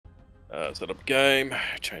Set up game,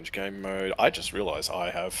 change game mode. I just realized I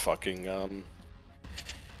have fucking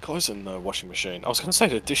clothes in the washing machine. I was gonna say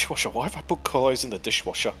the dishwasher. Why have I put clothes in the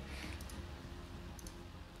dishwasher?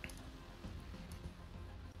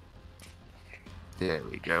 There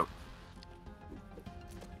we go.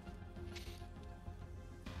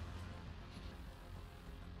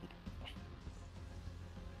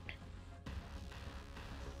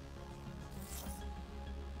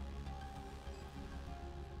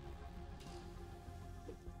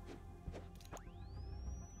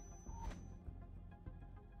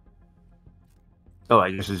 Oh,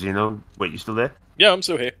 I guess it's Wait, you still there? Yeah, I'm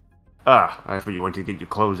still here. Ah, I thought you wanted to get your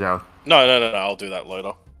clothes out. No, I'll do that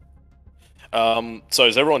later. So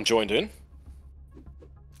is everyone joined in?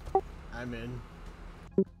 I'm in.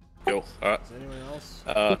 Cool. Alright. Is anyone else?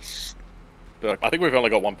 I think we've only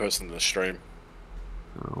got one person in the stream.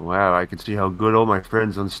 Oh, wow, I can see how good all my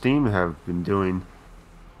friends on Steam have been doing.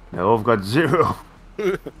 Now I've got 0.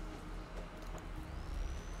 We've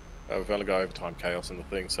only got overtime chaos in the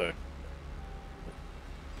thing, so...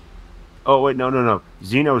 Oh, wait, no.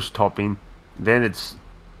 Xeno's topping, then it's...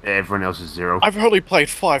 everyone else is 0. I've only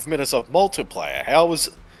played 5 minutes of multiplayer. How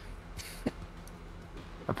was...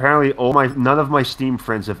 Apparently, none of my Steam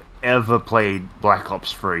friends have ever played Black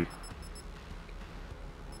Ops 3.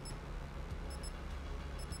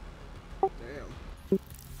 Damn.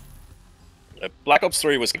 Black Ops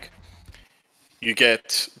 3 was... You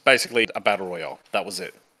get basically a battle royale. That was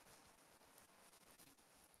it.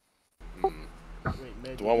 Wait,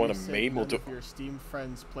 Med, Do I want to say meme or none do... of your Steam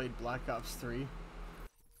friends played Black Ops 3?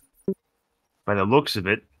 By the looks of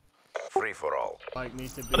it. Free for all. Like me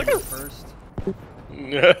to be first?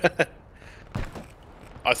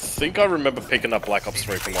 I think I remember picking up Black Ops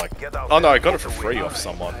 3 from like... Oh no, I got it for free off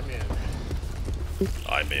someone.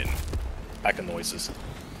 I'm in. Back in noises.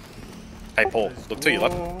 Hey Paul, look to your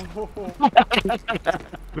left.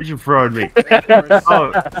 What'd you throw at me?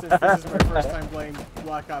 Oh. Since this is my first time playing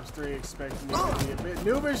Black Ops 3, expect me to be a bit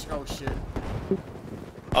noobish. Oh shit.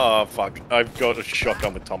 Oh fuck, I've got a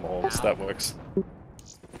shotgun with tomahawks, that works.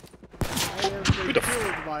 I have been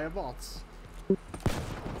killed by a bots.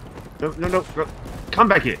 No. Come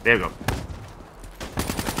back here. There you go.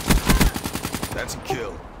 That's a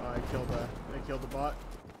kill. I killed the bot.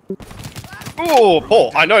 Oh,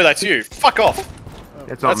 Paul, I know that's you. Fuck off. Oh,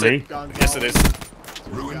 That's not me. Yes, it is.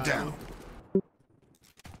 Ruined down.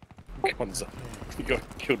 You got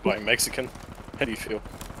killed by a Mexican. How do you feel?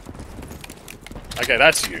 Okay,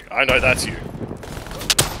 that's you. I know that's you.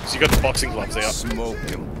 So you got the boxing gloves out. Smoke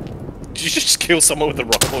him. Did you just kill someone with a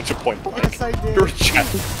rocket launcher point blank? Yes, I did. You're a Chad.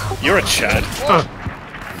 You're a Chad.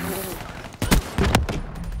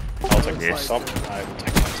 I'll take Looks some. like- I will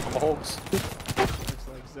take my tomahawks. Looks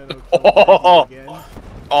like Xeno killed me again.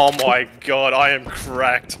 Oh my god, I am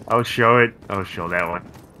cracked. I'll show it. I'll show that one.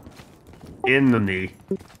 In the knee.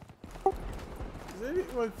 Does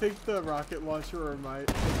anyone think the rocket launcher or my...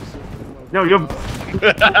 No, you're...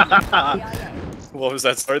 What was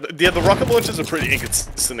that? Sorry. Yeah, the rocket launchers are pretty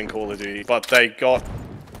inconsistent in Call of Duty, but they got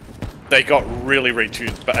really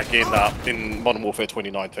retuned back in Modern Warfare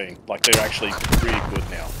 2019. Like they're actually pretty good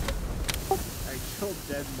now. I killed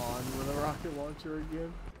Deadmon with a rocket launcher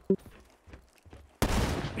again.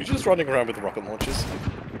 You're just running around with the rocket launchers.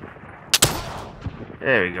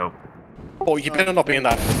 There we go. Oh, you better not be in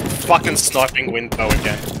that fucking sniping window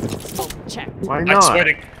again. Why not?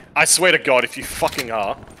 I swear to God, if you fucking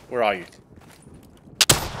are, where are you?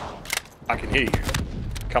 I can hear you.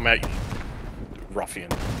 Come out, you ruffian.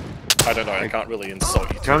 I don't know, I can't really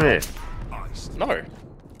insult you. Come here. No.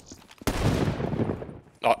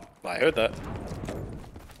 Oh, I heard that.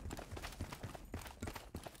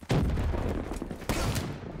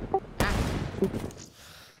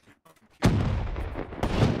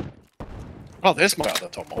 Oh, there's my other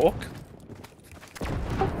tomahawk.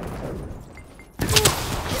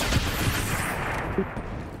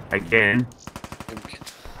 Again.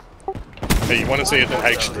 Hey, you want to see it in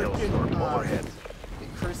HD? Freaking,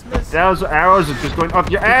 Christmas? Those arrows are just going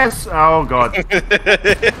up your ass. Oh god. I could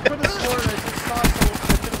have sworn I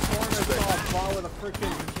saw a ball with a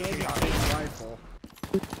freaking candy cane rifle.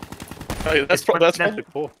 Hey, that's probably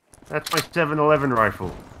poor. That's my 7-Eleven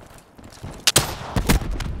rifle.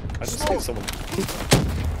 I just see someone.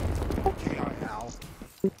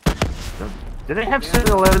 Do they have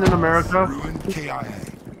 7-Eleven in America? Ruined KIA.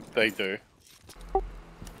 They do.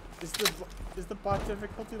 Is the bot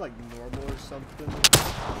difficulty like normal or something?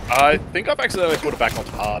 I think I've accidentally put it back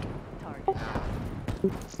onto hard.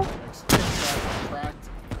 Cracked.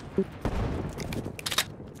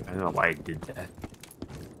 I don't know why I did that.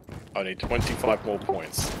 I need 25 more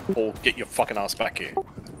points. Or get your fucking ass back here.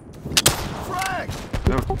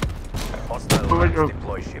 No. Hostile Oh, wait, Alliance no.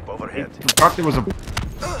 deploy ship I overhead. thought there was a...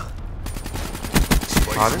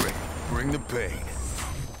 Pardon? Bring the pain.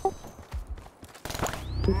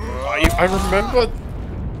 I remember.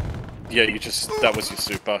 Yeah, that was your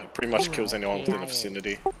super. It pretty much kills anyone within the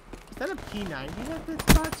vicinity. Is that a P90 that the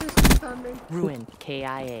bot just used on me? Ruined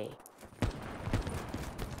KIA.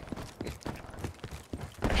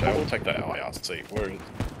 Actually, I will take that IRC.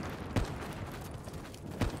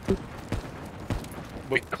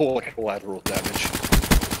 We call it collateral damage.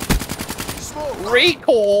 Smoke.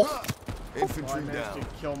 Recall! Well, I Infantry managed down. to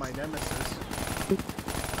kill my nemesis.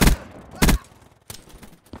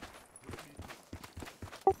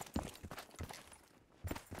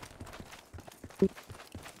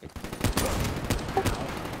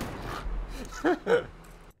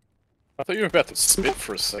 I thought you were about to spit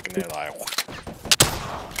for a second there, like.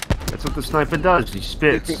 That's what the sniper does. He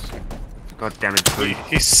spits. God damn it, Tree.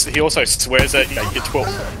 He also swears that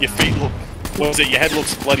your feet look. What was it? Your head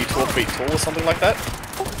looks bloody 12 feet tall or something like that.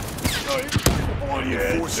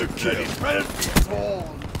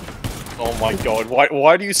 Oh my god!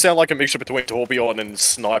 Why do you sound like a mixture between Torbjorn and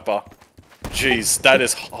Sniper? Jeez, that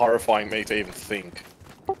is horrifying me to even think.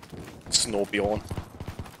 Snorbjorn.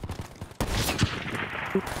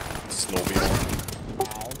 Snorbjorn.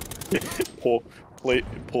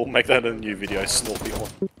 Paul, make that a new video.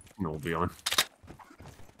 Snorbjorn. No, beyond.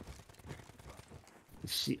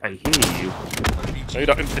 See, I hear you. No, you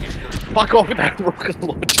don't. Fuck off with that rocket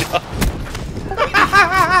launcher.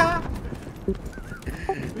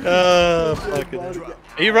 Fucking.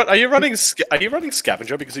 Are you running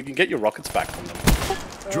scavenger because you can get your rockets back from them?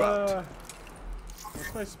 Dropped.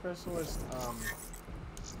 What's my specialist?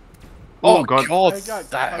 Oh, God. I got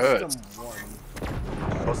that hurts. custom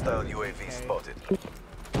 1. Hostile UAV spotted.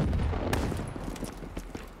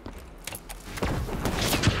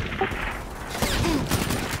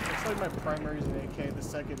 Looks like my primary is an AK, the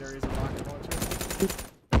secondary is a rocket launcher.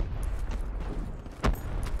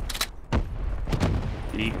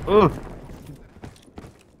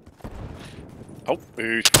 Oh,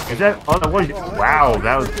 ooh. Is that? Oh, that was. Wow,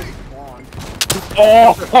 that was.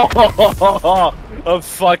 Oh, a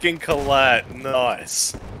fucking collat.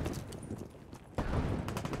 Nice.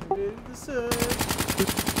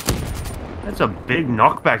 That's a big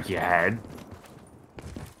knockback you had.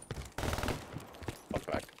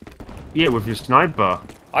 Knockback. Yeah, with your sniper.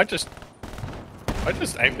 I just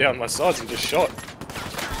aimed down my sides and just shot.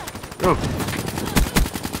 Oh,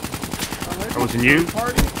 that wasn't you.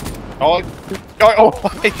 Oh,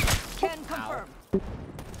 wait. Can confirm.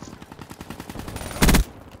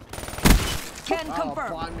 Can Wow,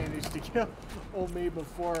 confirm. Bond managed to kill me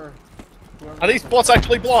before. Are these bots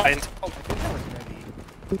actually blind? I think that was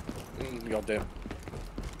Medi. Goddamn.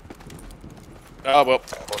 Oh well,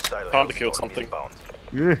 Hostile time to kill escort something. inbound.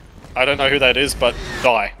 Yeah. I don't know who that is, but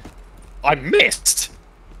die. I missed!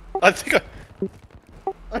 I think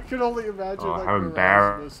I can only imagine Oh, like how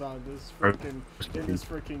Erasmus on this in this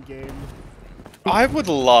freaking game. I would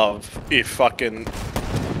love if fucking...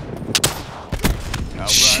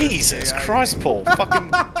 Jesus Christ, Paul.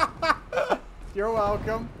 Fucking... You're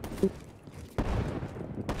welcome.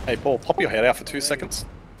 Hey, Paul, pop your head out for 2 seconds.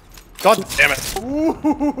 God damn it.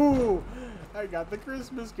 Ooh, I got the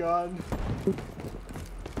Christmas gun.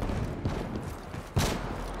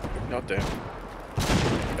 God damn.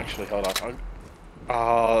 Actually, hold on.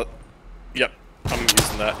 Yep. I'm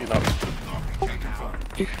using that, you know.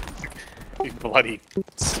 You bloody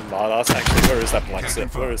smartass. Actually, where is that black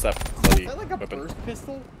set? Where is that bloody Is that like a weapon? burst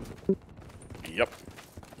pistol? Yep.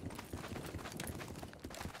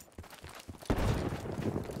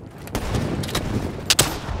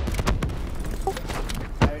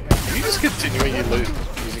 Are you just continuing using...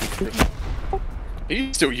 Are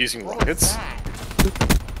you still using rockets?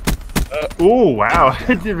 Oh, wow. I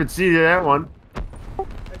didn't even see that one.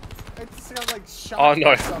 I just got like shot Oh,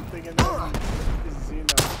 no. or something and then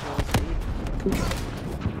Xeno kills me.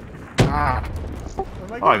 Ah. Am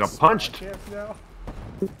Oh, I getting got spot punched. camp now?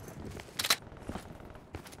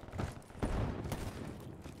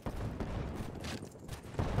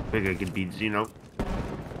 I think I could beat Xeno.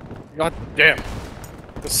 God damn.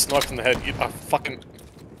 The snipe in the head. You are fucking...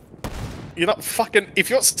 You're not fucking... If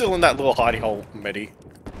you're still in that little hidey hole, Medi.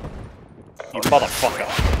 You motherfucker.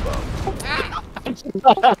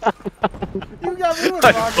 You got me with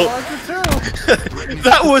rocket launcher too!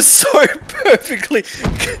 That was so perfectly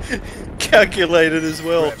calculated as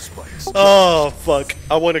well. Oh, fuck.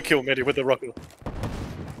 I want to kill Medi with the rocket.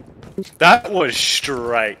 That was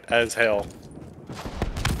straight as hell.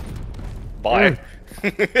 Bye.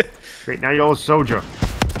 Great, now you're a soldier.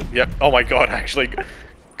 Yep. Oh my god, actually.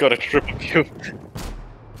 Got a triple kill.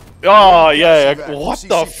 Oh yeah, what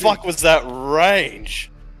the fuck was that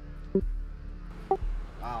range?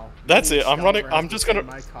 Wow. That's it, I'm running, Scalper I'm has just the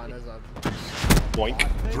gonna... same icon as a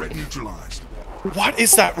Boink. Threat neutralized. What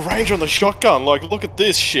is that range on the shotgun? Like, look at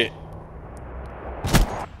this shit.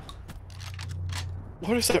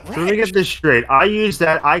 What is that range? So let me get this straight. I use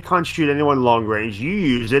that. I can't shoot anyone long range. You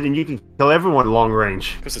use it, and you can kill everyone long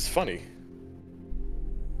range. Because it's funny.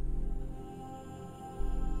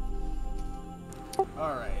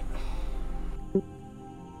 Alright.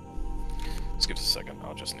 Just give us a second.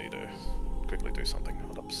 I'll just need to quickly do something.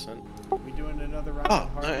 Hold up, percent. We doing another round Oh,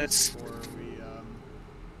 of no, harvest, it's- or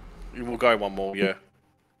we We'll go one more, yeah.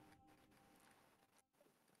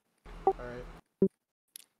 alright.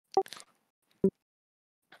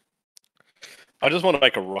 I just want to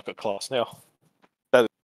make a rocket class now. That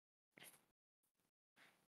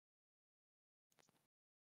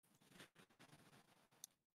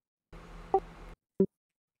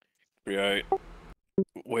create.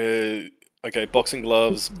 Okay, boxing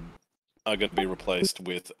gloves are going to be replaced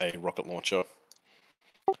with a rocket launcher.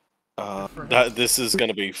 This is going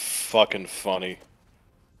to be fucking funny.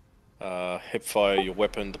 Hip fire your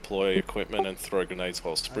weapon, deploy equipment, and throw grenades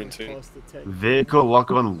while sprinting. Close to take. Vehicle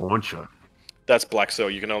lock-on launcher. That's black cell.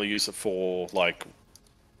 You can only use it for like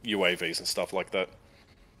UAVs and stuff like that.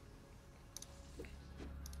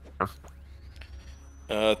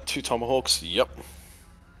 2 tomahawks. Yep.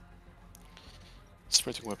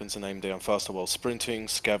 Sprinting weapons and aim down faster while sprinting.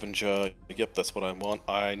 Scavenger. Yep, that's what I want.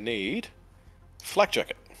 I need flak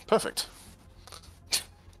jacket. Perfect.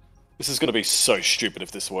 This is gonna be so stupid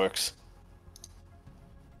if this works.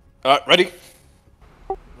 Alright, ready?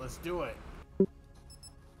 Let's do it.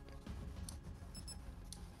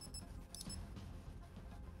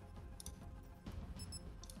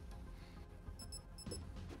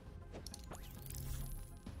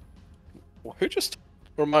 Well, who just...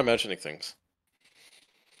 Or am I imagining things?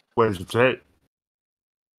 What does it say?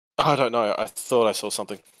 I don't know. I thought I saw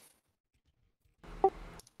something.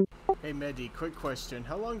 Hey Medi, quick question.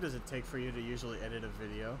 How long does it take for you to usually edit a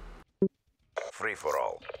video? Free for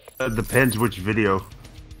all. It depends which video.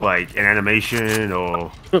 Like, an animation,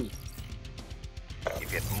 or...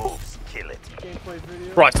 If it moves, kill it. Gameplay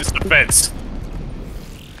video? Crisis defense!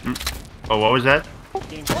 Oh, what was that?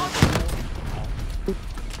 Gameplay video?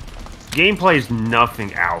 Gameplay's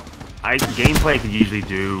nothing out. Gameplay could usually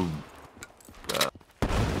do...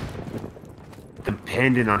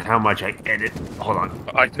 depending on how much I edit. Hold on.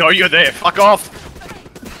 I know you're there. Fuck off!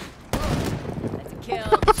 Kill.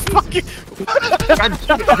 Did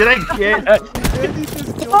I get... Andy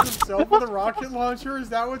just killed himself with a rocket launcher? Is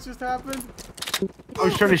that what just happened? I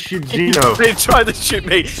was trying to shoot Xeno. He tried to shoot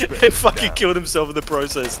me. He fucking killed himself in the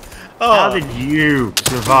process. Oh, How did you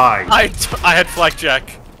survive? I had flak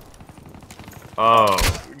jack. Oh.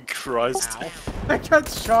 Christ. I got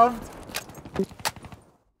shoved.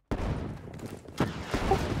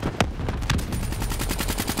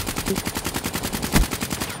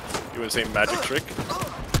 You wanna see a magic trick?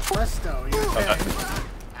 Presto, you're dead.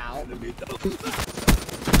 Ow. I made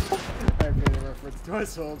a reference to a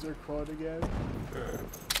soldier quote again.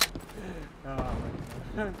 Oh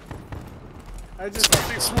my god. I just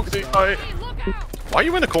Why are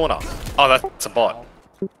you in the corner? Oh, that's a bot.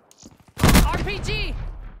 RPG.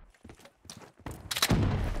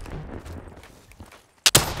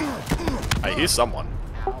 I hear someone,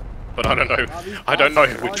 but I don't know. Wow, these I don't know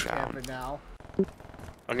bots are which one round. camping now.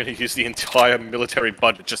 I'm gonna use the entire military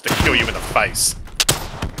budget just to kill you in the face.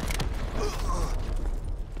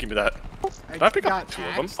 Give me that. Can I pick up 2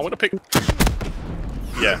 of them? I want to pick.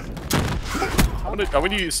 Yeah. I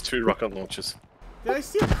want to use 2 rocket launchers. Did I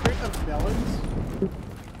see a crate of melons?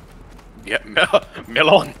 Yeah,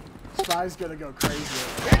 melon. Spy's gonna go crazy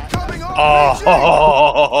with that. Oh,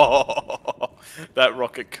 that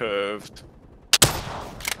rocket curved.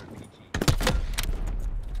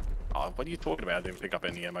 Oh, what are you talking about? I didn't pick up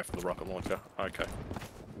any ammo for the rocket launcher. Okay.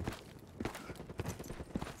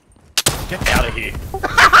 Get out of here.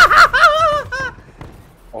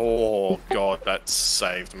 Oh god, that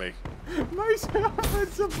saved me. Myself and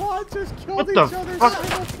Savant just killed each the other fuck?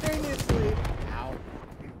 simultaneously. Ow.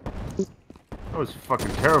 That was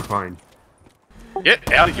fucking terrifying.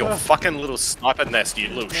 Get out of your fucking little sniper nest, you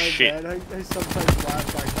little My shit. bad. I sometimes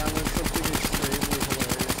laugh like that when something extremely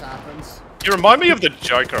hilarious happens. You remind me of the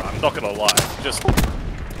Joker, I'm not gonna lie. Just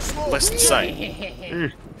less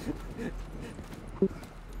insane.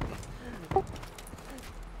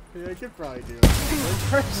 Yeah, I could probably do an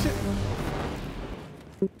impression.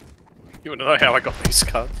 You wanna know how I got these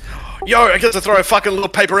cards? Yo, I get to throw a fucking little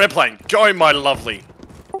paper airplane. Go, my lovely.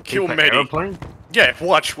 Kill Paper Medi. airplane? Yeah,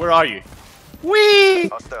 watch. Where are you? Whee!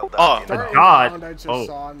 Hostile Oh, down That in God. round I just Oh.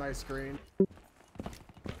 saw on my screen.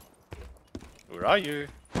 Where are you?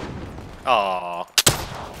 Aww.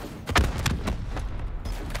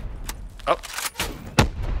 Oh.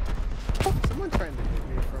 Someone trying to hit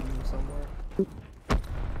me from somewhere.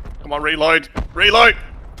 Come on, reload! Reload!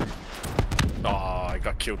 Oh, I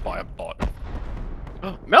got killed by a bot.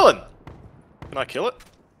 Melon! Can I kill it?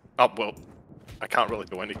 Oh, well, I can't really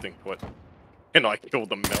do anything to it. Can I kill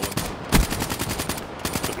the melon?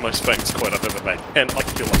 The most famous quote I've ever made. Can I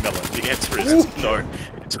kill a melon? The answer is no.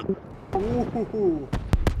 It's Ooh.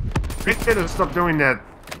 Rick, stop doing that.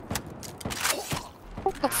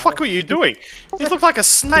 What the fuck were you doing? You look like a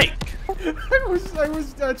snake! I was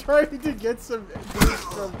trying to get some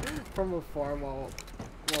boost from afar while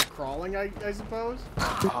crawling, I suppose.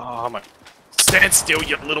 Oh my... Stand still,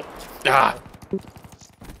 you little... Ah!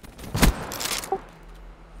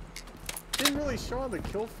 Didn't really show on the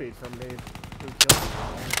kill feed from me. Who killed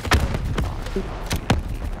me.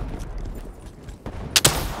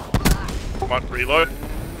 Come on, reload.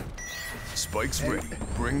 Spike's ready.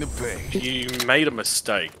 Bring the pain. You made a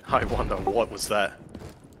mistake. I wonder what was that.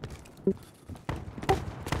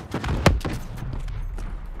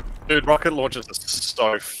 Dude, rocket launchers are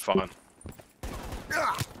so fun.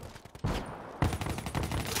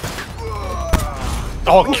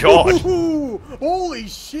 Oh god! Ooh, holy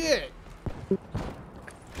shit!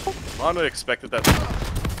 I not expected that.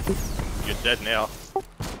 You're dead now.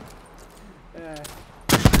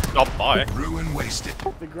 Stop by. Ruin wasted.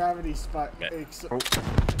 The gravity spike. Yeah.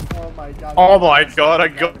 Oh my god. Oh my god, I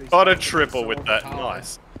Gravity got a spike is triple so with that. overpowered.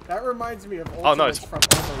 Nice. That reminds me of Oh, no, ultimates it's- from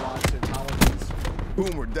Overwatch and Paladins.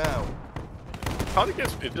 Boomer down. Kinda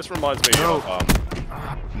guess it just reminds me No.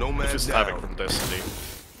 of No man just down. Havoc from Destiny.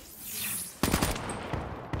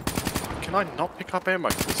 Can I not pick up ammo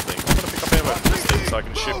for this thing? I'm gonna pick up ammo for this thing so I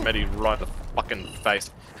can shoot Medi right in the fucking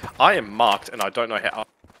face. I am marked and I don't know how.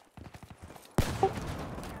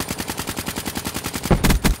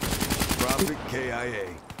 Profit KIA.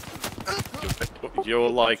 You're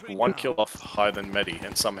like 1 kill off higher than Medi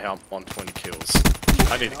and somehow I'm on 20 kills.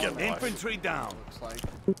 I need to get life. Infantry down. Looks like.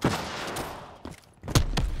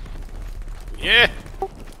 Yeah!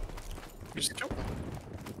 Just kill.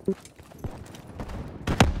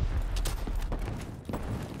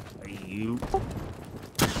 You.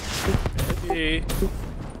 Yeah.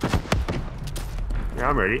 Yeah,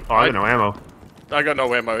 I'm ready. Oh, I got no ammo. I got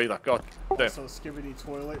no ammo either. God damn. So Skibbity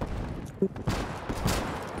Toilet.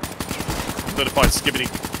 Certified skibbity.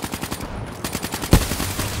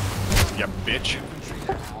 Yeah, bitch.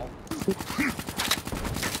 Ow.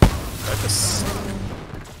 That just...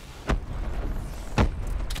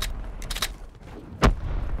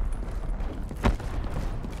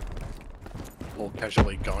 All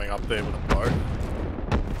casually going up there with a bow.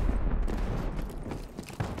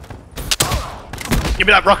 Give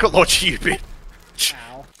me that rocket launcher, you bitch!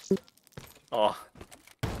 Ow. Oh.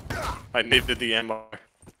 I needed the ammo.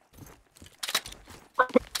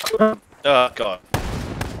 Oh, God.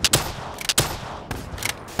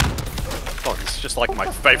 Oh, this is just like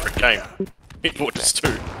my favorite game. It Fortress 2.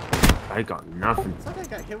 I got nothing. It's like I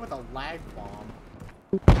got hit with a lag bomb.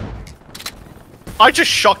 I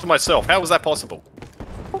just shocked myself. How was that possible?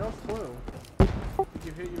 No clue. Did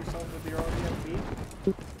you hit yourself with your own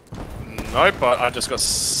EMP? No, but I just got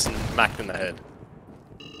smacked in the head.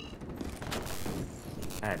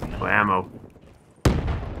 I had no ammo.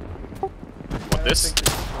 What, this?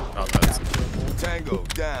 Oh, that's... Tango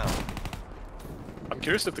down. I'm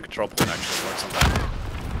curious if the control point actually works on that.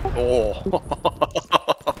 Oh.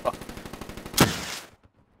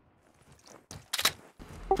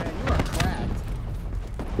 Man, you are cracked.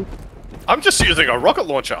 I'm just using a rocket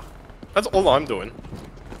launcher. That's all I'm doing.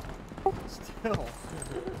 Still.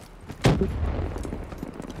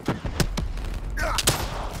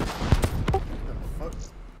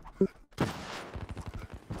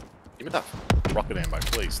 Give me that rocket ammo,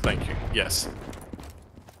 please. Thank you. Yes.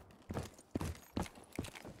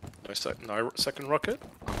 No second rocket?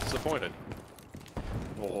 I'm disappointed.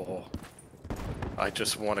 Oh. I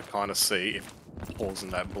just want to kind of see if Paul's in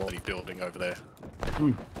that bloody building over there.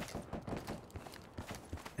 I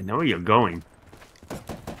know where you're going.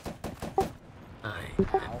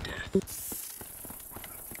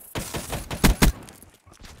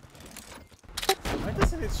 Why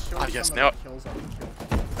doesn't it show yes, some now- of the kills on the kill?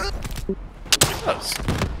 It does.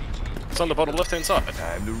 It's on the bottom left-hand side.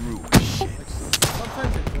 Time to ruin.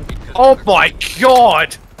 Sometimes it doesn't. Oh my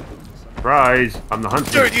god! Surprise! I'm the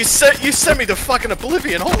hunter. Dude, you sent me to fucking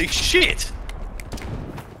oblivion. Holy shit!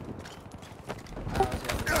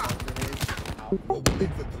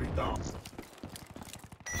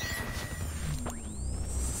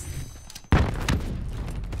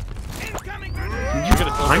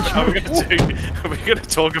 behind Are we you? are we gonna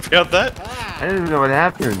talk about that? I didn't even know what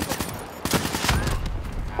happened.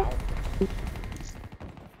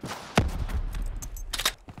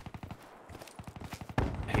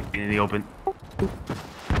 I hate being in the open.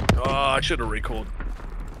 Oh, I should have recalled.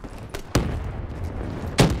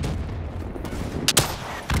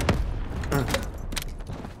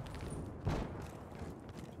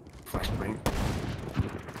 Flashbang.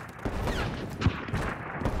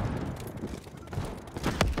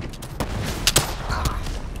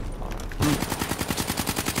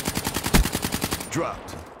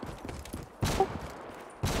 Dropped.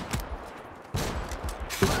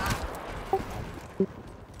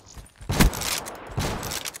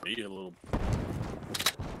 Be a little.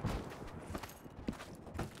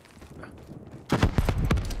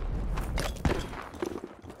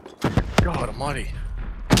 God almighty.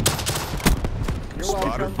 You're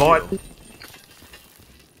Spotter welcome. Bot. kill.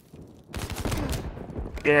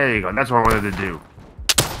 There you go. That's what I wanted to do.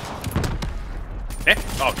 Eh?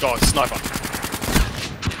 Oh god, sniper.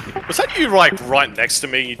 Was that you like right next to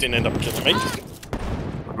me? You didn't end up killing me.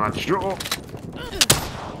 I'm not sure.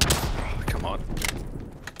 Come on.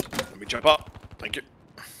 Let me jump up. Thank you.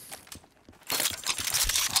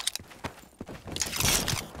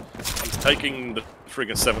 I'm taking the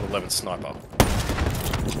friggin' 7-Eleven sniper.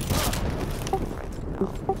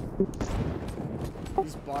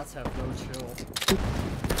 These bots have no chill.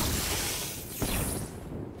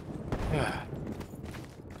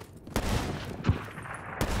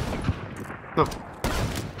 Look.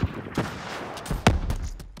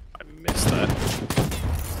 I missed that.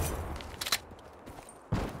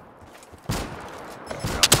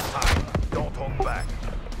 Don't hold back.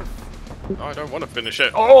 No, I don't want to finish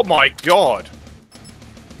it. Oh my god!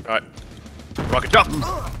 Alright. Rocket jump!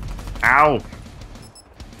 Ow.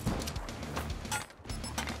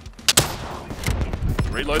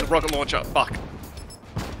 Reload the rocket launcher. Fuck.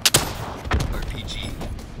 RPG.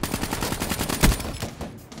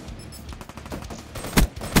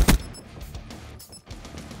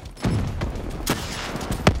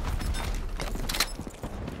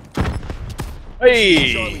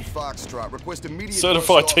 Hey! Charlie Foxtrot, request immediate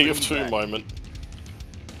Certified bus off TF2 impact. moment.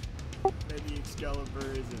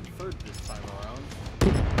 MediExcalibur is in third this time around.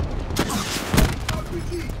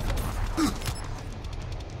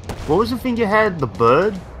 What was the thing you had? The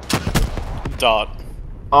bird? Dart.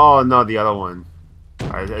 Oh, no, the other one.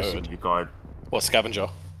 Alright, that Bird. should be good. Or scavenger.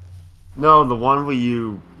 No, the one where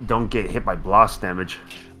you don't get hit by blast damage.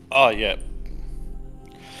 Oh, yeah.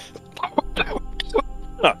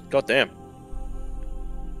 Ah, god damn.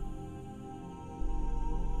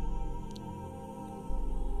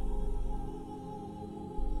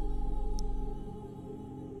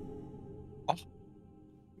 Oh.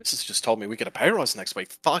 Mrs. just told me we get a pay rise next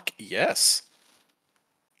week. Fuck yes.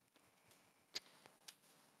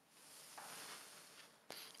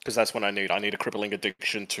 Because that's what I need. I need a crippling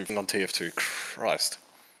addiction to on TF2. Christ.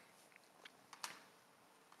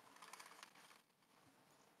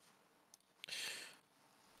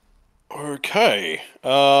 Okay.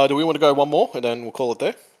 Do we want to go one more and then we'll call it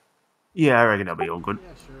there? Yeah, I reckon that'll be all good.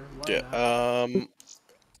 Yeah, sure. Why not? Yeah.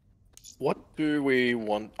 What do we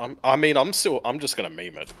want? I mean, I'm just gonna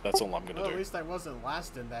meme it. That's all I'm gonna Well, at do. least I wasn't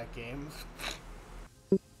last in that game.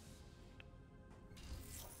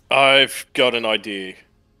 I've got an idea.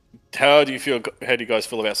 How do you feel? How do you guys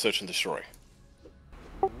feel about search and destroy?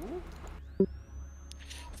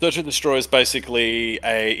 Search and destroy is basically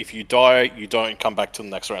if you die, you don't come back to the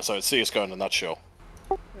next round. So it's CS:GO in a nutshell.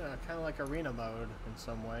 Yeah, kind of like arena mode in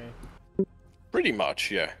some way. Pretty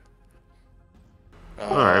much, yeah.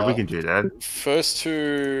 Alright, we can do that. First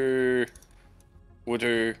two, we'll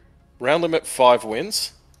do round limit 5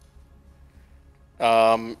 wins.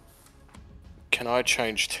 Can I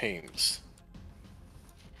change teams?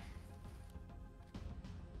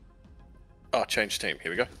 Oh, change team.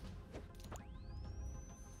 Here we go.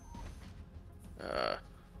 How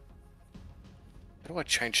do I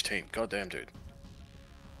change team? Goddamn, dude.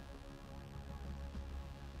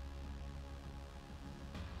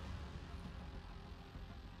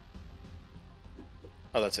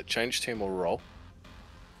 Oh, that's it. Change team or roll.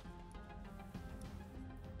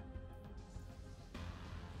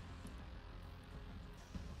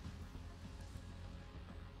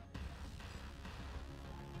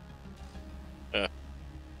 Yeah,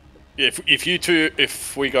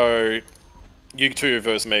 if we go, you two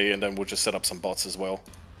versus me, and then we'll just set up some bots as well.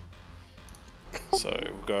 So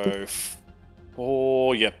we'll go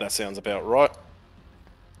 4. Yep, that sounds about right.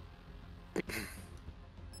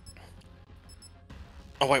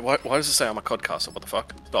 Oh wait, why does it say I'm a codcaster? What the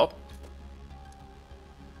fuck? Stop.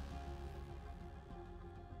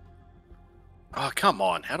 come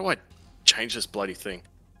on. How do I change this bloody thing?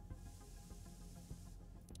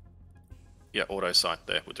 Yeah, auto sign.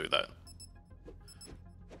 There, we'll do that.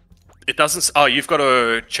 It doesn't... Oh, you've got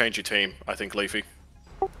to change your team, I think, Leafy.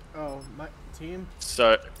 Oh, my team?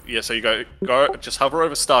 So, yeah, so you go, just hover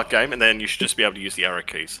over start game, and then you should just be able to use the arrow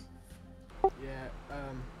keys. Yeah,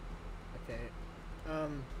 okay. I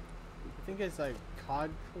think it's like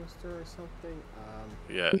COD coaster or something.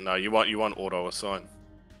 Yeah, no, you want auto assign.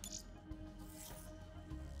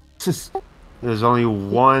 There's only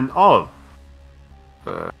one. Oh!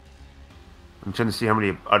 I'm trying to see how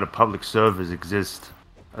many other public servers exist.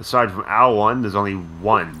 Aside from our one, there's only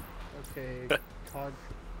one. Okay,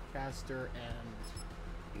 Codcaster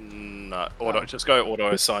and... No, auto. Just go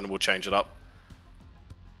auto assign and we'll change it up.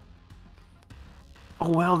 Oh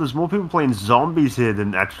wow, there's more people playing zombies here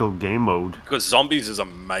than actual game mode. Because zombies is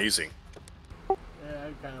amazing. Yeah,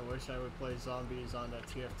 I kind of wish I would play zombies on that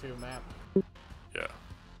TF2 map. Yeah.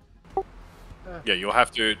 Yeah, you'll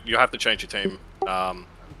have to change your team,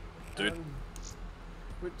 dude.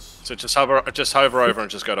 Which... So just hover over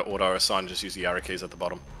and just go to auto assign. Just use the arrow keys at the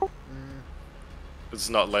bottom. It's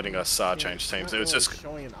not letting us change teams. It's just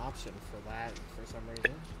showing an option for that for some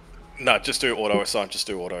reason. no. Just do auto assign. Just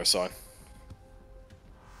do auto assign.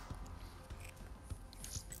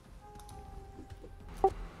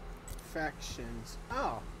 Factions.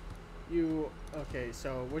 Oh, you okay?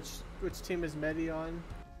 So which team is Medi on?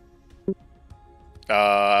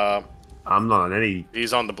 I'm not on any.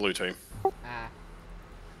 He's on the blue team. Ah.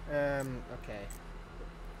 Okay.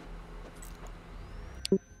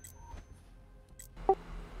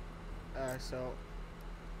 So...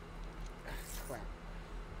 crap.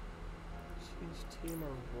 Change team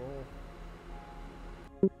or role?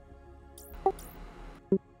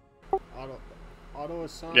 Auto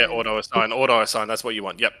assign? Yeah, auto assign. Auto assign, that's what you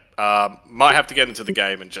want. Yep. Might have to get into the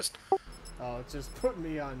game and just... Oh, just put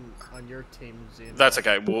me on your team, Xeno. That's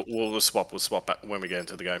okay. We'll swap. We'll swap back when we get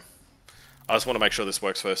into the game. I just want to make sure this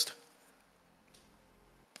works first.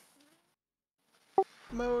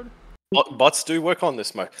 Mode. Bots do work on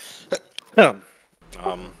this mode. Okay.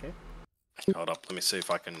 Hold up. Let me see if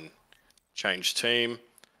I can change team.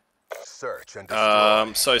 Search and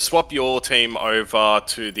destroy. So swap your team over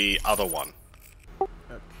to the other one.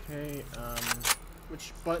 Okay.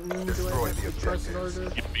 Which button do I have to press in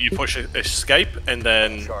order? You push escape and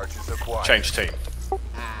then change team.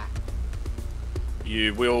 Ah.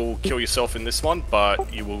 You will kill yourself in this one,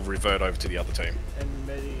 but you will revert over to the other team. And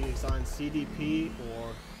Medi is on CDP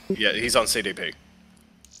or... Yeah, he's on CDP.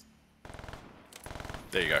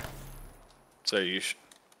 There you go. So you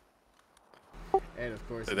And of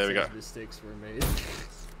course, so there we go. Mistakes were made.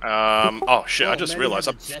 Oh shit! I just Medi realized.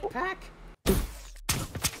 has a jetpack?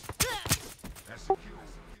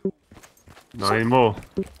 Not anymore.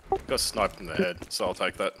 Got sniped in the head, so I'll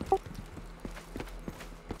take that.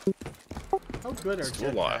 How good are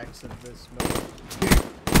Still alive. jetpacks in this mode?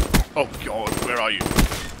 Oh god, where are you?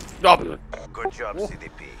 Oh, Good job,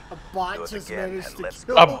 CDP. A bot Do it just again managed and to let's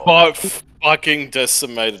kill go. a bot fucking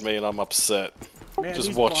decimated me, and I'm upset. Man, just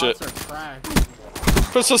these watch bots it. Are trash.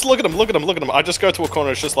 But just look at him, look at him, look at him. I just go to a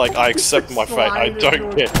corner. It's just like I accept my fate. I Slide don't into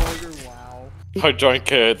a care. corner, wow. I don't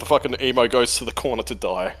care. The fucking emo goes to the corner to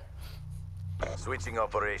die. Switching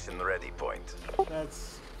operation ready point.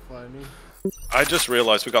 That's funny. I just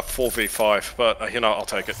realized we got 4v5, but you know, I'll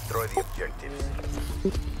take it. Destroy the objectives.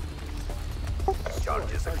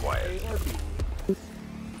 Charges acquired. A or B.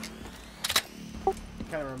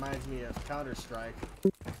 Kind of reminds me of Counter-Strike.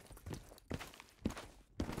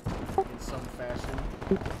 In some fashion.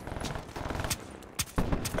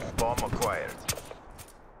 Bomb acquired.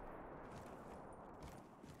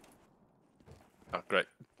 Oh, great.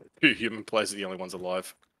 2 human players are the only ones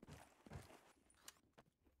alive.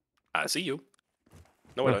 I see you.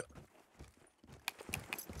 No, I don't.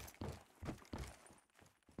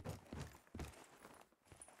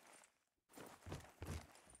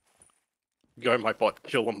 Go, my bot.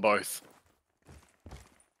 Kill them both.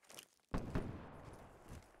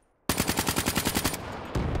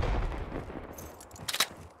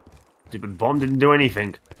 Stupid bomb didn't do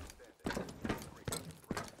anything.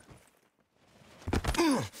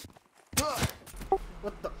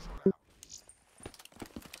 What the?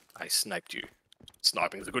 I sniped you.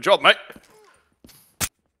 Sniping's a good job, mate.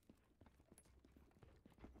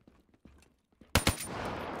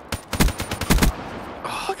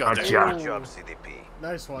 Oh, God damn. Gotcha. Good job, CDP.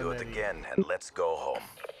 Nice one, Do it Medi. again and let's go home.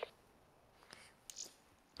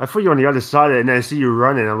 I thought you were on the other side of it, and then I see you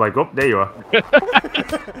running. I'm like, oh, there you are.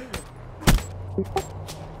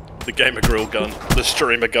 The gamer grill gun. The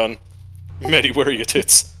streamer gun. Medi, where are your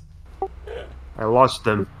tits? I lost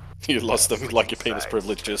them. You lost them like your penis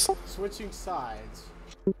privileges. Switching sides.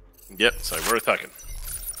 Yep, so we're attacking.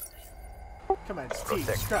 Come on, Steve. Protect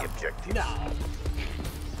the Scrap. objective. No.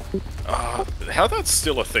 How that's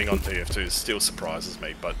still a thing on TF2 still surprises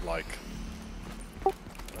me, but like...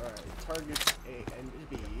 Alright, targets A and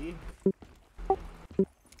B.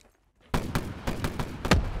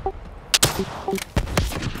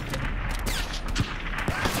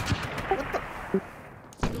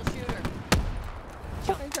 Single shooter.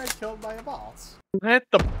 I got killed by a boss. What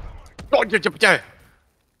the... Oh, yeah.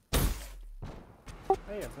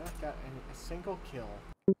 I have not got a single kill.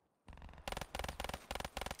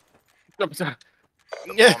 The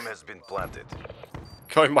Yeah. bomb has been planted.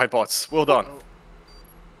 Going my bots. Well done. Oh.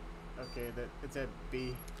 Okay, it's at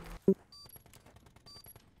B.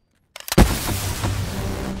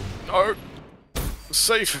 No.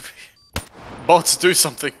 Save me. Bots, do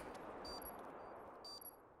something.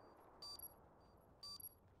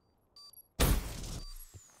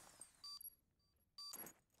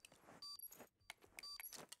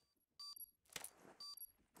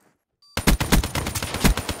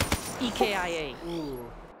 EKIA.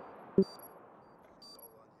 Ooh.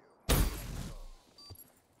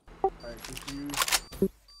 Alright, confused.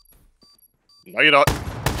 No, you're not.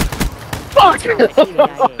 Fuck!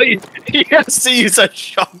 EKIA. He has to use a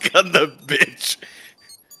shotgun, the bitch.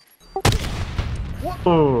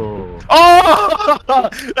 Oh. Oh!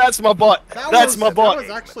 That's my bot. That's my bot. That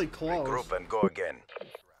was actually close. Regroup and go again.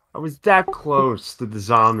 I was that close to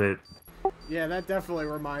disarm it. Yeah, that definitely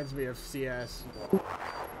reminds me of CS.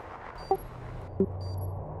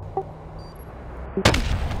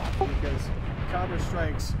 Because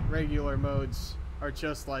Counter-Strike's regular modes are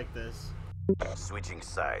just like this. Switching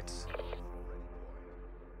sides.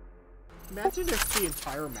 Imagine if the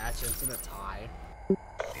entire match ends in a tie.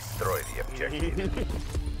 Destroy the objective.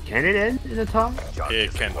 Can it end in a tie? Charge Yeah,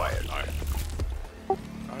 is can acquired. no.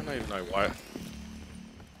 I don't even know why.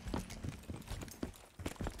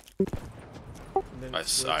 And then I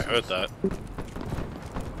switches. heard that.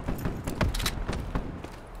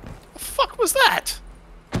 The fuck was that?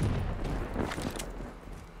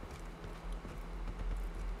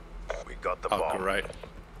 We got the Oh, bomb. great.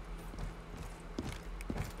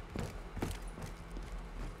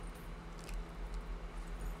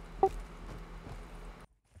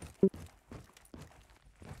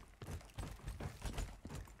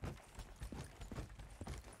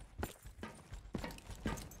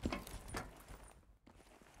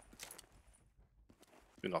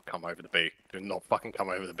 Do not come over the B. Do not fucking come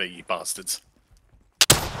over the B, you bastards.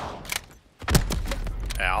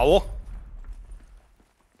 Ow.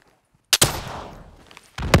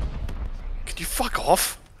 Can you fuck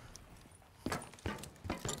off?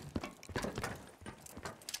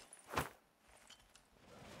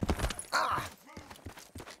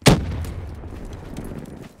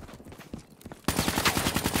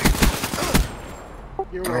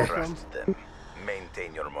 You're welcome. Trust them.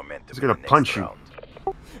 Maintain your momentum. He's gonna in the next punch you. round.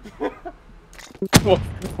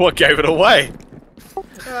 What gave it away?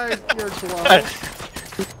 You're close.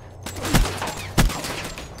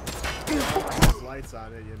 Lights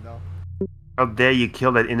on it, you know. How dare you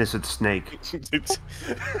kill that innocent snake? Switching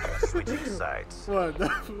sides.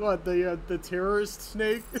 The terrorist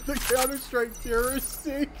snake? The Counter-Strike terrorist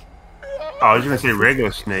snake? Oh, I was gonna say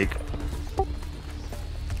regular snake.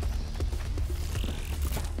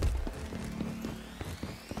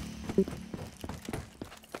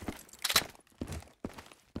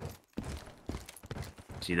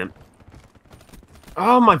 See them?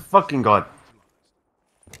 Oh my fucking god!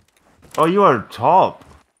 Oh, you are top.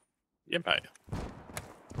 Yeah, mate.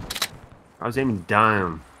 I was aiming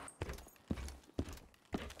down.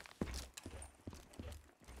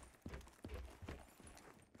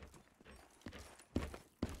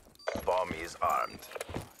 Bomb is armed.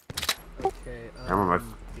 Okay, I'm on my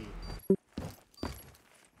B.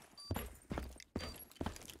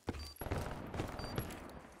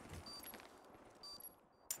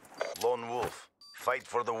 Lone Wolf. Fight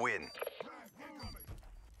for the win.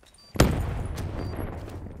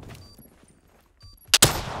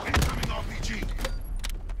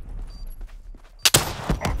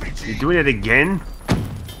 You doing it again?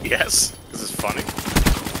 Yes, this is funny.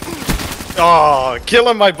 Oh,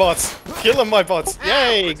 killing my bots! Killing my bots!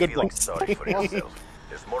 Yay, Quit good feeling bots. sorry for yourself.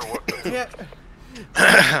 There's more work to do.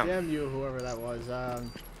 Yeah. Damn you, whoever that was.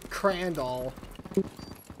 Crandall.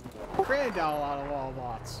 Crandall out of all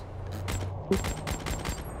bots.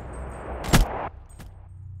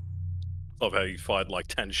 Love how you fired like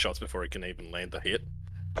 10 shots before he can even land the hit.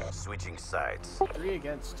 Switching sides. 3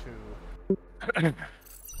 against 2.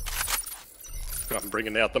 I'm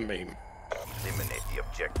bringing out the meme. Eliminate the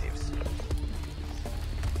objectives.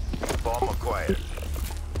 Bomb acquired.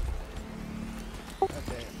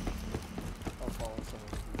 Okay. I'll follow some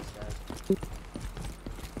of these guys.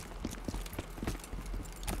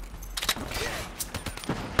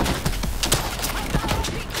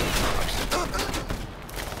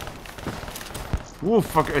 Ooh,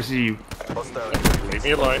 fuck, I see you. Hostile. Leave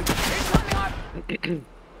me alone. Did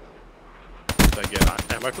I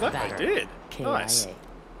get ammo for that? I did. Nice.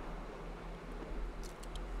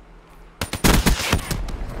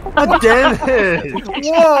 God damn it!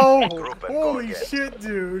 Whoa! Group and Holy go again. shit,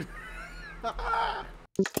 dude!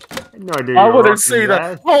 No idea. I you were wouldn't rocking see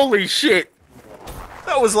that. Holy shit!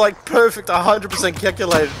 That was like perfect, 100%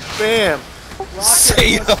 calculated. Bam!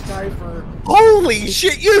 See Rocket ya. sniper. Holy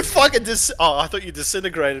shit! You fucking Oh, I thought you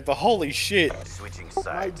disintegrated, but holy shit! Switching My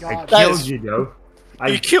sides. I god. That killed is- you, though.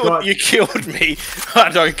 You killed me. I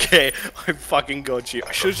don't care. I fucking got you.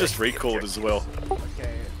 I should have just recalled as well.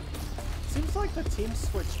 Okay. Seems like the team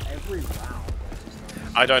switched every round.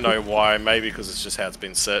 I don't know why. Maybe because it's just how it's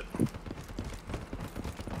been set.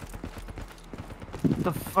 What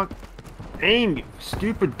the fuck? Aim, you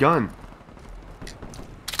stupid gun.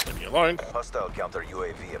 Leave me alone. Hostile counter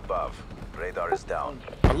UAV above. Radar is down.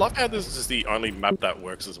 I love how this is the only map that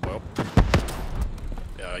works as well.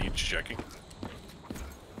 Yeah, you're joking.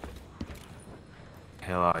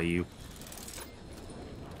 Hell are you?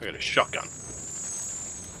 I got a shotgun.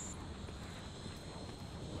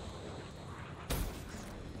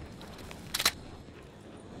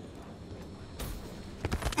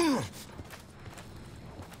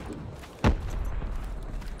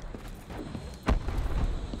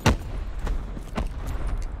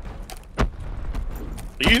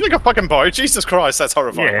 Are you using a fucking bow? Jesus Christ, that's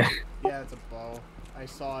horrifying. Yeah. Yeah, it's a bow. I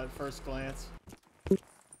saw it first glance.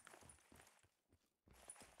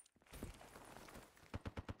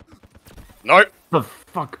 Nope. The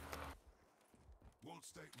fuck?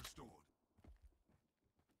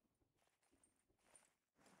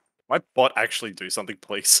 My bot actually do something,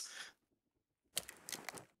 please.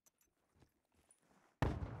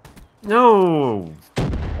 No.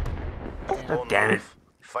 Damn. God damn it.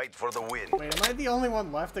 Fight for the win. Wait, am I the only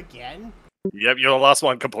one left again? Yep, you're the last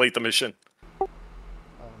one. Complete the mission. Oh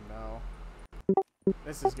no.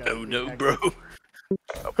 This is gonna Oh be no, hectic. bro.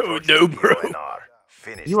 Approach no, the bro. UNR.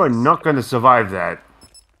 Finish You are this. not going to survive that.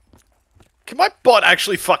 Can my bot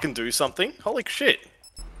actually fucking do something? Holy shit.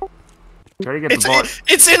 Try to get the bot.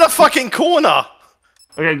 It's in a fucking corner!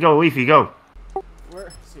 Okay, go, Leafy, go.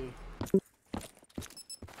 Where? See.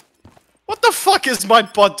 What the fuck is my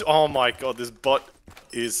bot? Oh my god, this bot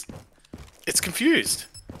is... It's confused.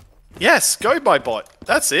 Yes, go my bot.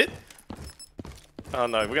 That's it. Oh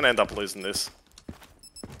no, we're gonna end up losing this.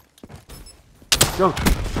 Go.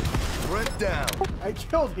 Threat down. I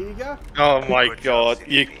killed Higa. Oh my Good job, god,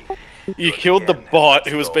 CDP. you Good killed the again. bot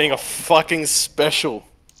who was Let's being go. a fucking special.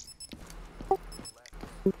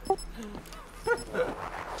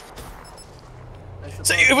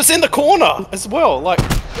 See, it was in the corner as well, like...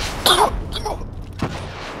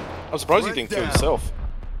 I'm surprised he didn't kill himself.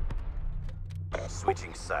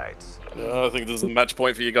 Switching sides. I think this is a match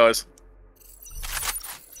point for you guys.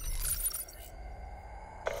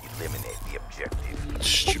 Eliminate the objective.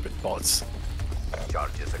 Stupid bots.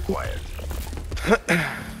 Charges acquired.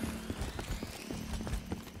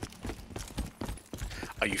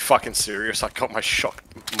 Are you fucking serious? I got my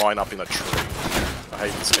mine up in a tree. I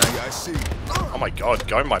hate this game. Yeah, I see. Oh my god,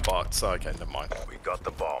 go my bots. Okay, never mind. We got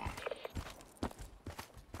the bomb.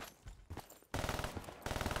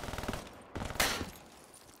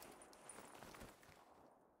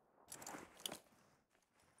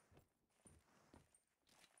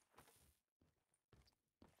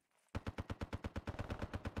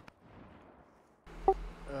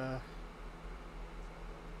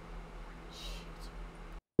 Shit.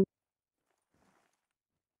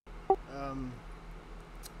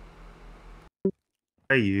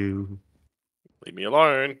 Hey, you. Leave me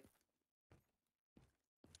alone.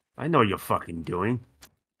 I know what you're fucking doing.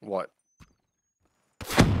 What?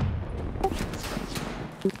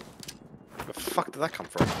 Where the fuck did that come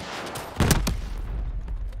from?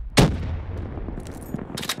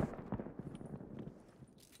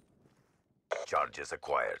 Charges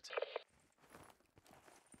acquired.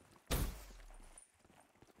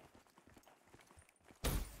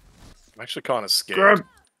 I'm actually kind of scared. Grab.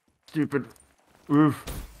 Stupid roof.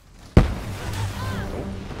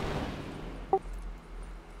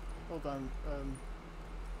 Hold on.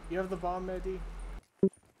 You have the bomb, Eddie?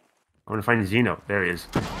 I want to find Xeno. There he is.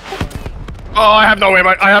 Oh, I have no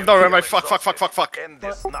ammo. I have no ammo. Fuck, fuck, fuck, fuck, fuck. End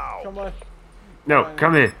this What? now. Come on. No,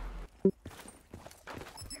 come here.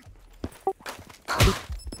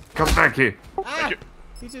 Come back here. Ah!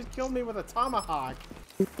 He just killed me with a tomahawk.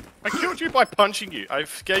 I killed you by punching you. I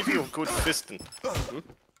gave you a good fisting.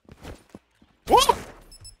 What?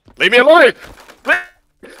 Leave me alone!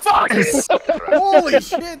 Fuck! Holy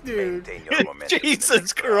shit, dude! Maintain your momentum.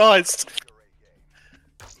 Jesus Christ!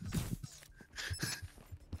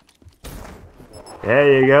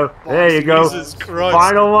 There you go. There you go. Jesus Christ.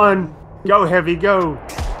 Final one. Go, Heavy, go.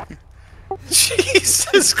 Jesus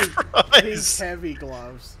His Christ! heavy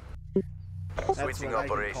gloves. That's Switching what I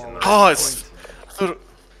can operation. call it. Oh, it's.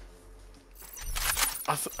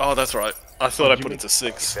 Oh, that's right. I thought I put it to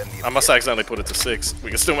 6. I must accidentally put it to 6. We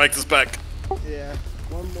can still make this back. Yeah,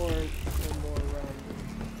 one more round.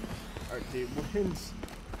 Our team wins.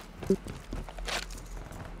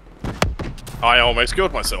 I almost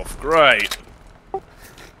killed myself. Great.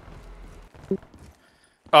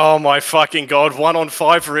 Oh my fucking god, 1 on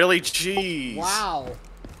 5, really? Jeez. Wow.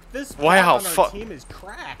 This Wow, on our team is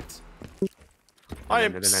cracked. I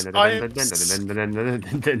am. Where you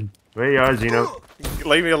are, Xeno?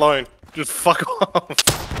 Leave me alone. Just fuck off.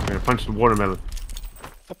 I'm gonna punch the watermelon.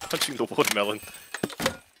 I'm punching the watermelon.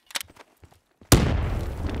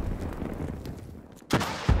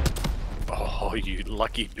 Oh, you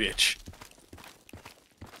lucky bitch.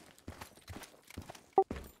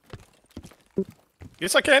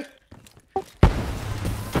 Yes, I can.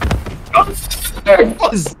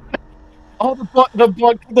 Oh,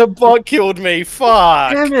 the bot killed me.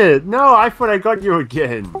 Fuck. Damn it! No, I thought I got you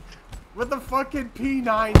again. With the fucking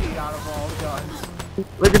P90 out of all guns.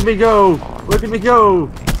 Look at me go! Look at me go!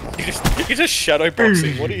 You're just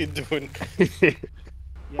shadowboxing. What are you doing?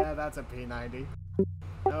 Yeah, that's a P90.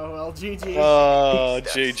 Oh well, GG. Oh,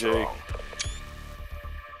 GG.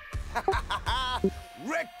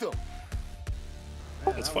 Wrecked him.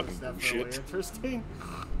 Yeah, That's that fucking was definitely bullshit. interesting.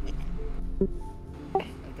 I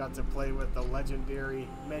got to play with the legendary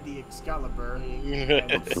MediExcalibur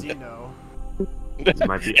and Xeno. It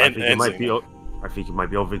might be, I think you might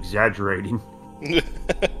be over exaggerating. Yeah,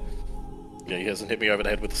 he hasn't hit me over the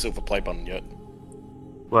head with the silver play button yet.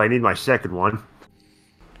 Well, I need my second one.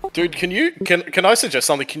 Dude, can I suggest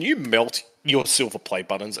something? Can you melt your silver play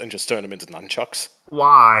buttons and just turn them into nunchucks?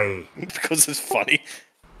 Why? Because it's funny.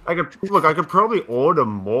 I could probably order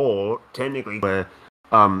more technically. Where,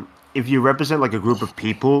 if you represent like a group of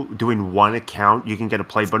people doing one account, you can get a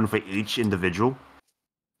play button for each individual.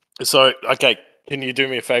 So, okay, can you do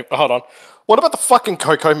me a favor? Hold on. What about the fucking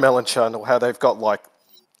Coco Melon channel? How they've got like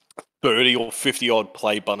 30 or 50 odd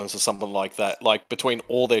play buttons or something like that, like between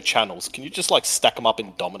all their channels. Can you just like stack them up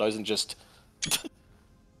in dominoes and just...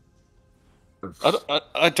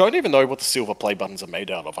 I don't even know what the silver play buttons are made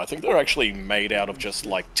out of. I think they're actually made out of just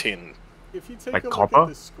like tin. If you take Like a look copper? at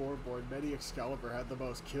the scoreboard, MediExcalibur had the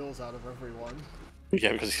most kills out of everyone.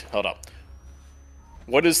 Yeah, because, hold up.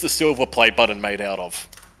 What is the silver play button made out of?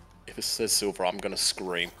 If it says silver, I'm gonna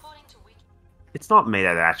scream. It's not made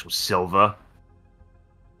out of actual silver.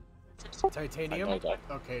 Titanium? I know that.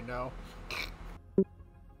 Okay, no.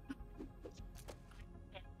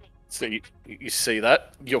 So you see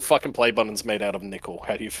that? Your fucking play button's made out of nickel.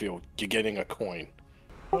 How do you feel? You're getting a coin.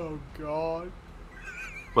 Oh god.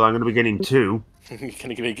 Well, I'm going to be getting 2. You're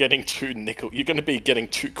gonna be getting 2 nickel. You're gonna be getting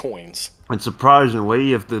 2 coins. And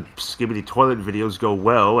surprisingly, if the Skibbity Toilet videos go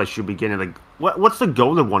well, I should be getting like... What's the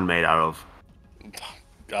golden one made out of?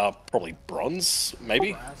 Probably bronze,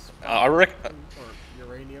 maybe? Brass, I reckon... or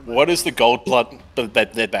uranium. What is the gold plug?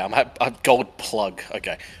 Gold plug.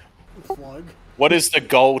 Okay. Plug? What is the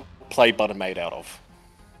gold play button made out of?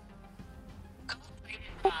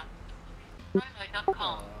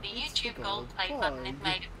 Promo.com. The YouTube gold plate button is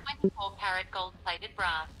made of 24 karat gold plated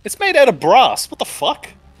brass. It's made out of brass. What the fuck?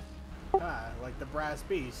 Ah, like the brass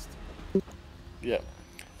beast. Yeah.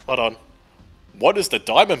 Hold on. What is the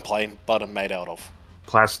diamond play button made out of?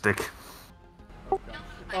 Plastic.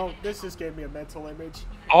 Oh, this just gave me a mental image.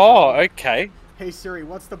 Oh, okay. Hey Siri,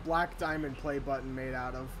 what's the black diamond play button made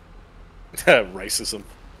out of? Racism.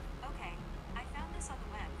 Okay, I found this on the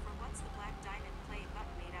web for what's the black diamond plate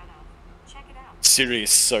button made out of. Check it out. Siri is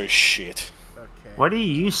so shit. Okay. Why do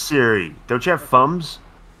you use Siri? Don't you have thumbs?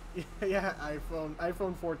 Yeah,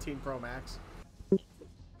 iPhone 14 Pro Max.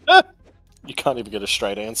 You can't even get a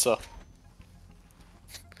straight answer.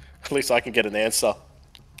 At least I can get an answer.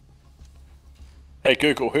 Hey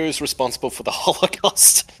Google, who is responsible for the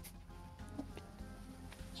Holocaust?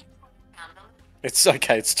 It's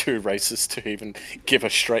okay, it's too racist to even give a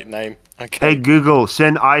straight name. Okay. Hey Google,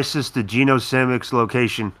 send ISIS to XenoGenic's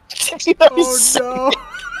location. Oh no!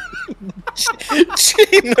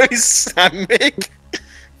 XenoGenic.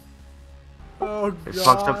 Oh Oh It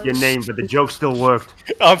fucked up your God. name, but the joke still worked.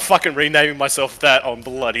 I'm fucking renaming myself that on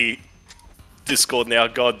bloody Discord now.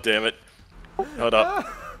 God damn it. Hold up.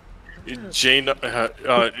 Geno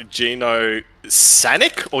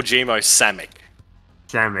Sanic or Gemo Samic?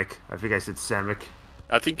 Samick. I think I said Samick.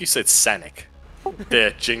 I think you said Sanic.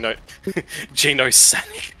 There, Geno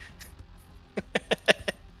Sanic.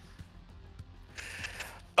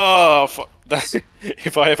 Oh, fuck.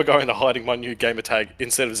 If I ever go into hiding, my new gamer tag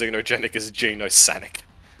instead of XenoGenic is XenoSanic.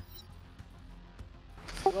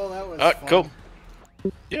 Well, that was Alright, fun.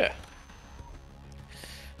 cool. Yeah.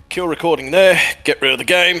 Kill recording there. Get rid of the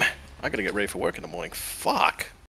game. I gotta get ready for work in the morning. Fuck.